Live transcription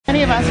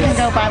any of us can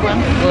go buy one.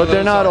 But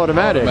they're not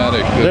automatic.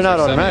 They're not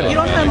automatic. You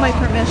don't have my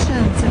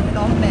permission to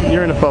film me.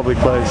 You're in a public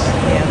place.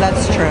 Yeah,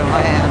 that's true.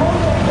 I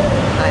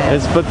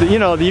am. But you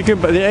know, you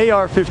can the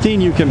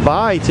AR-15 you can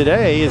buy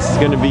today is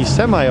going to be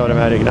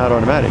semi-automatic, not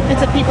automatic.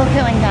 It's a people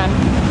killing gun.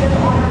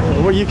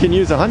 Well, you can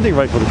use a hunting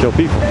rifle to kill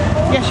people.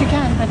 Yes, you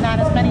can, but not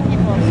as many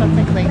people so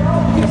quickly.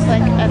 Just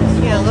like at a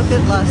school. Yeah, look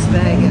at Las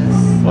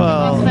Vegas.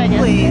 Well, Las Vegas.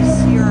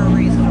 Please, you're a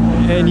reasonable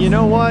person. And you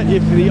know what?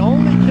 If the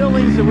only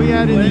killings that we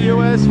had in the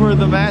U.S. were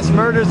the mass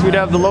murders, we'd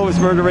have the lowest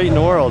murder rate in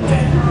the world. We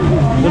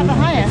have the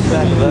highest.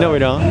 No, we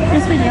don't.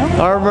 Yes, we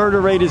do. Our murder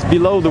rate is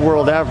below the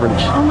world average.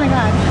 Oh my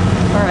God.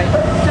 All right.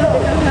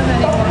 Don't have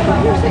any more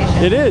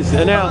conversation. It is.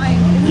 And now,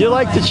 you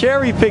like to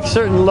cherry pick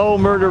certain low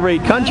murder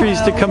rate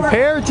countries to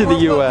compare to the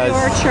U.S.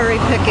 What we're cherry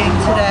picking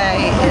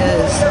today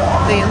is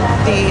the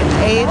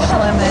age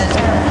limit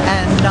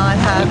and not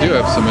having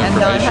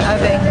automatic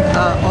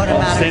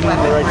Standing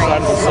on the right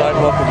side of the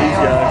sidewalk with these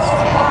guys.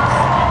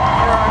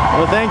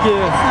 Well, thank you.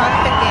 It's not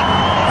picking.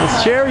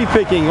 It's cherry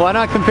picking. Why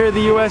not compare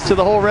the U.S. to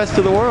the whole rest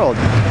of the world?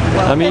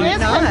 I mean, It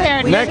is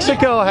compared.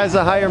 Mexico has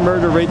a higher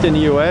murder rate than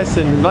the U.S.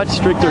 and much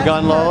stricter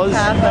gun laws.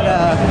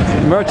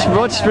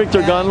 Much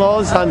stricter gun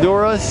laws.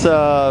 Honduras,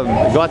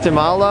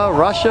 Guatemala,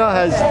 Russia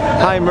has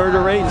high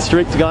murder rate,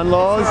 strict gun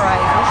laws.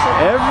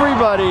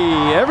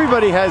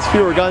 Everybody has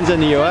fewer guns in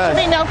the U.S.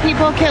 There should be no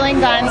people killing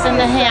guns in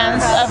the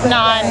hands of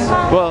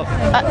Well,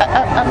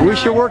 we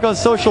should work on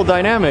social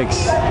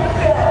dynamics.